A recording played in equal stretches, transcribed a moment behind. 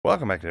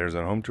Welcome back to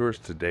Arizona Home Tours.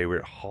 Today we're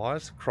at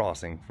Hawes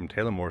Crossing from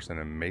Taylor Morrison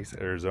in Mesa,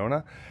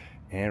 Arizona,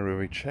 and we'll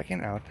be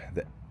checking out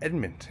the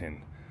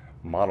Edmonton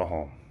model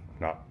home.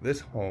 Now, this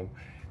home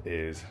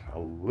is a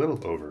little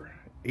over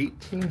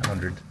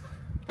 1,800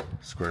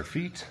 square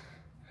feet,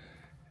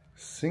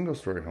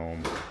 single-story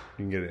home. You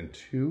can get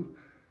it in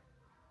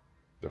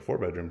the 4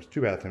 bedrooms,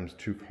 2 bathrooms,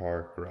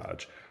 2-car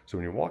garage. So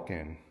when you walk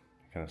in,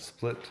 you kind of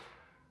split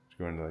to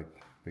go into like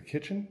the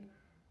kitchen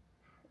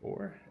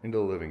or into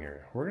the living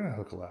area. We're gonna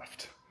hook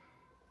left.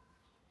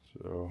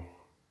 So,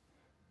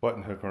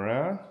 button hook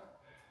around.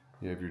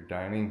 You have your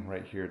dining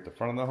right here at the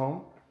front of the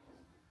home.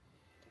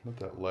 Let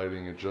that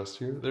lighting adjust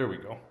here. There we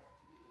go.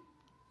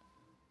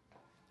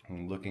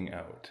 And looking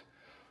out.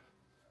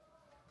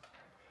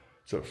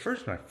 So at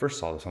first, when I first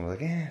saw this, I was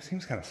like, it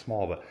seems kind of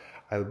small, but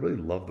I really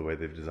love the way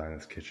they've designed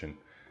this kitchen.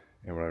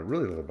 And what I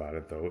really love about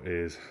it, though,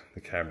 is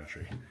the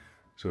cabinetry.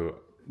 So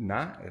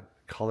not a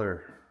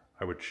color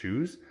I would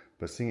choose,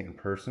 but seeing it in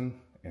person,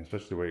 and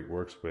especially the way it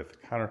works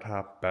with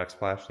countertop,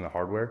 backsplash, and the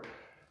hardware,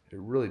 it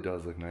really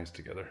does look nice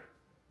together.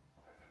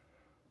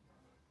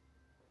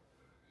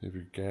 You have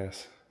your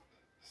gas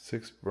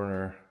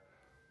 6-burner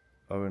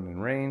oven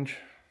and range.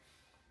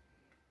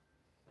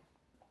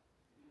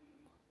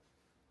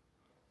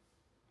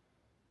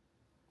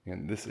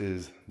 And this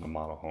is the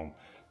model home.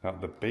 Now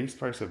the base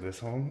price of this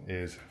home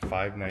is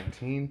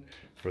 $519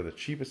 for the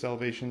cheapest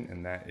elevation,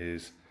 and that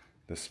is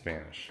the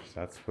Spanish. So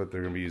that's what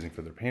they're going to be using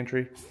for their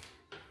pantry.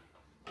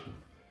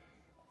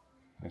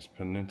 Nice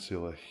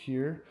peninsula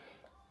here.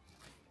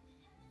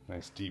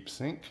 Nice deep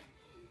sink.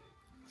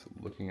 So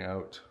looking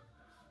out.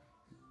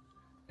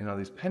 And all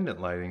these pendant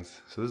lightings.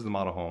 So this is the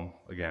model home.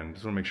 Again,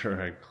 just want to make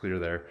sure I clear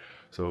there.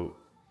 So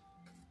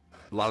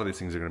a lot of these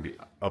things are going to be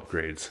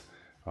upgrades.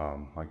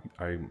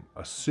 I'm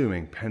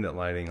assuming pendant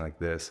lighting like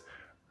this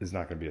is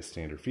not going to be a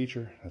standard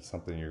feature. That's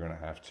something you're going to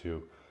have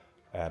to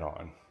add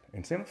on.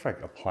 And same with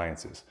like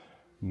appliances.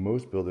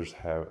 Most builders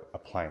have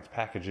appliance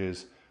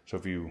packages. So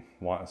if you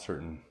want a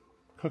certain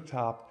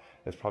cooktop,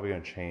 it's probably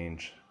going to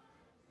change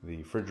the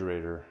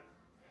refrigerator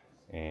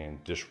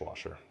and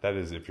dishwasher. That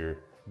is if you're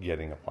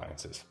getting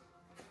appliances.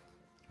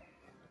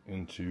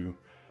 Into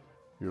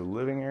your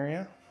living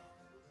area.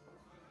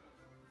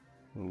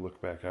 We'll look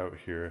back out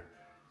here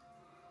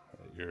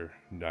at your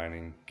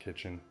dining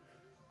kitchen.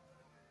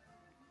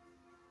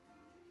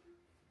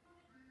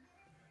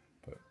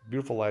 But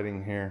beautiful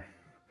lighting here.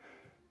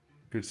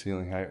 Good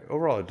ceiling height.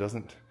 Overall, it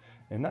doesn't,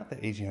 and not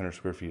that 1,800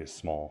 square feet is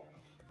small,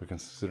 but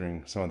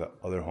considering some of the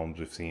other homes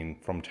we've seen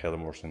from Taylor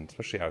Morrison,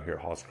 especially out here at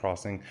Hawes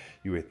Crossing,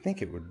 you would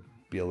think it would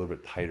be a little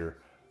bit tighter.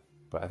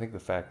 But I think the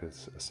fact that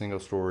it's a single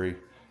story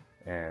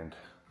and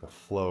the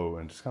flow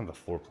and just kind of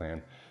the floor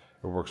plan,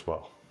 it works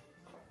well.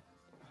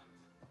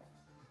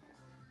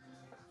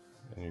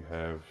 And you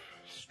have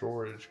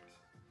storage,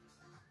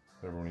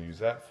 whatever we want to use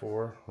that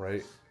for,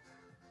 right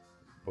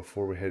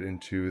before we head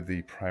into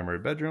the primary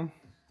bedroom.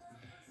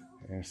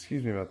 And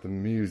excuse me about the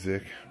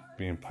music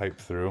being piped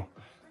through.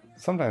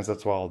 Sometimes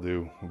that's why I'll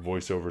do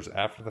voiceovers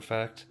after the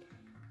fact,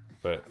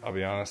 but I'll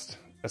be honest,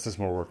 that's just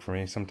more work for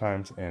me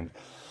sometimes, and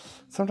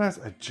sometimes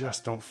I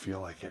just don't feel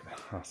like it.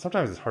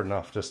 Sometimes it's hard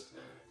enough just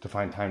to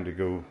find time to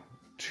go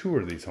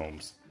tour these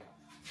homes.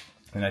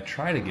 And I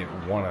try to get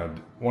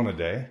one a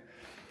day.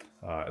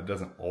 It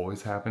doesn't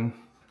always happen.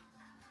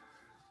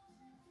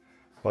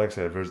 But like I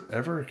said, if there's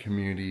ever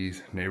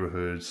communities,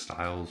 neighborhoods,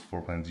 styles,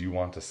 floor plans you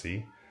want to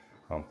see,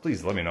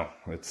 please let me know.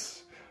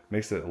 It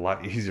makes it a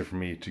lot easier for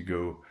me to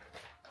go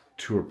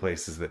tour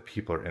places that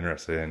people are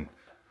interested in,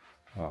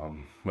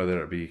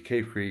 whether it be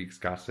Cave Creek,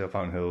 Scottsdale,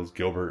 Fountain Hills,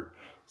 Gilbert,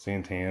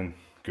 Santan,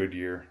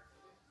 Goodyear.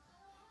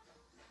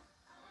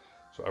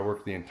 So I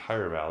work the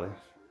entire valley,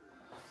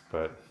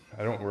 but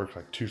I don't work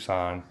like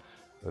Tucson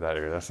or that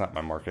area. That's not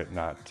my market.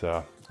 I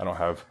don't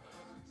have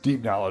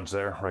deep knowledge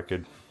there where I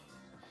could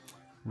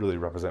really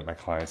represent my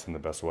clients in the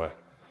best way.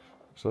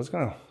 So let's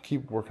gonna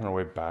keep working our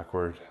way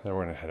backward, then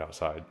we're gonna head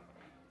outside.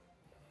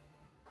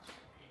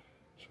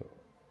 So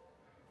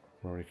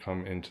when we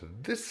come into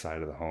this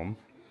side of the home,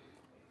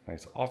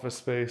 nice office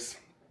space.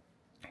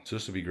 So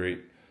this would be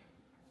great.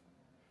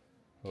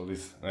 Well, at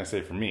least, and I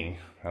say for me,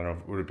 I don't know if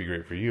it would be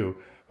great for you,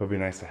 but it'd be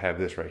nice to have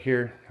this right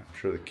here. I'm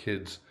sure the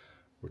kids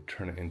would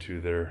turn it into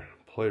their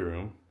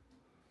playroom.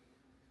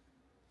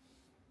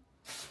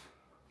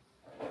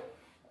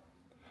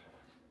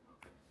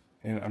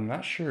 And I'm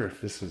not sure if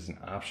this is an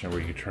option where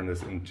you could turn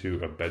this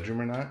into a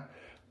bedroom or not,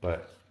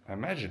 but I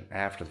imagine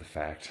after the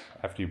fact,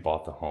 after you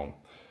bought the home,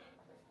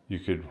 you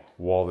could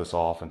wall this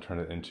off and turn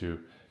it into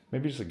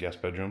maybe just a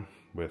guest bedroom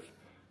with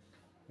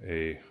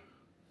a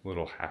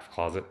little half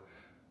closet.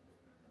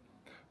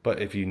 But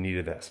if you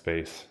needed that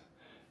space,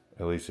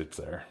 at least it's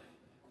there.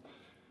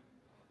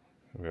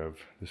 We have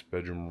this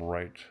bedroom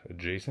right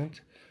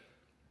adjacent.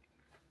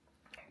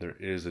 There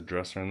is a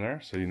dresser in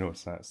there, so you know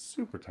it's not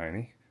super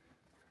tiny.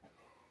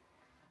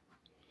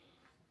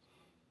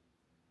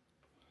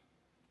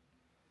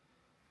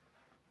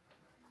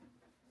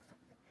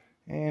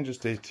 And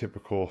just a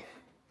typical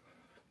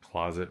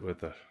closet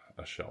with a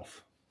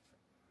shelf.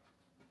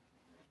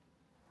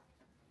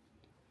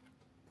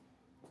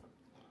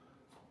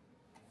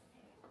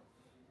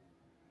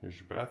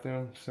 Here's your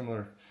bathroom,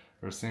 similar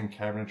or same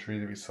cabinetry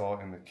that we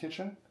saw in the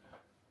kitchen.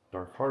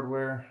 Dark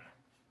hardware,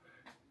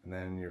 and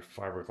then your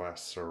fiberglass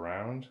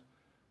surround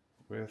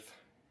with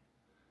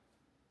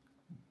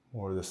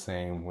more of the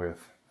same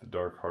with the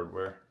dark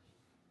hardware.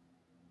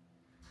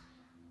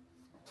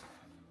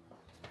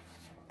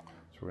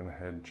 So we're gonna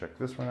head and check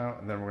this one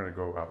out, and then we're gonna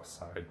go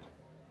outside.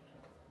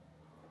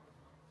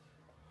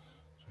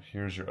 So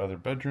here's your other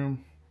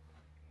bedroom.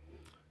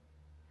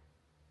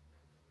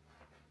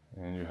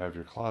 And you have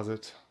your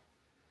closet.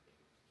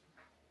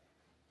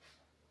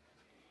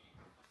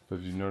 But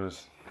if you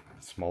notice,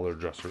 smaller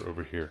dresser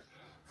over here.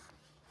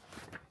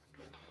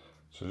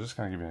 So just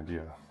kind of give you an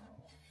idea.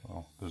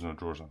 Well, there's no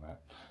drawers on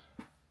that.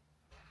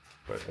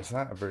 But it's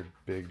not a very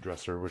big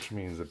dresser, which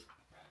means the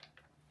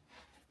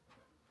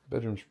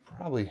bedroom's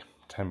probably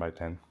 10 by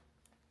 10,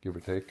 give or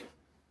take.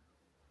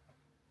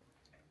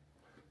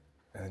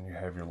 And then you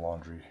have your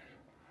laundry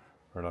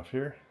right off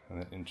here and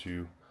then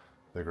into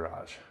the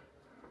garage.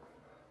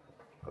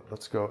 But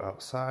let's go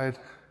outside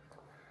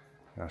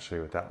and I'll show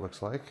you what that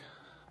looks like.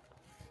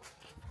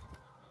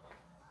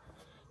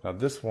 Now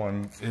this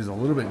one is a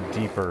little bit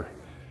deeper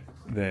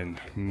than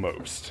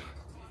most.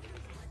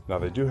 Now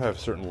they do have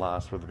certain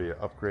lots, whether it be an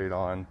upgrade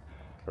on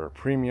or a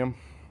premium.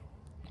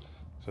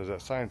 So as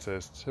that sign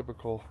says,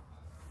 typical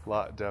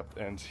lot depth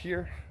ends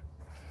here.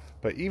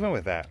 But even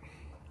with that,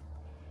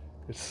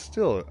 it's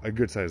still a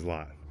good sized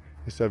lot.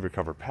 You still have your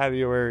covered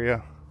patio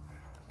area,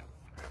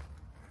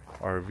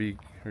 RV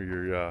or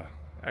your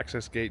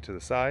access gate to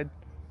the side.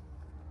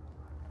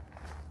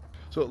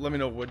 So let me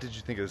know, what did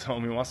you think of this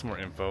home? If you want some more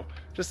info,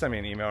 just send me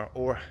an email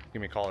or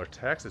give me a call or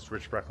text. It's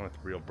Rich Brecklin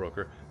with ΓEA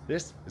Broker.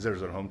 This is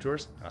Arizona Home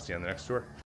Tours. I'll see you on the next tour.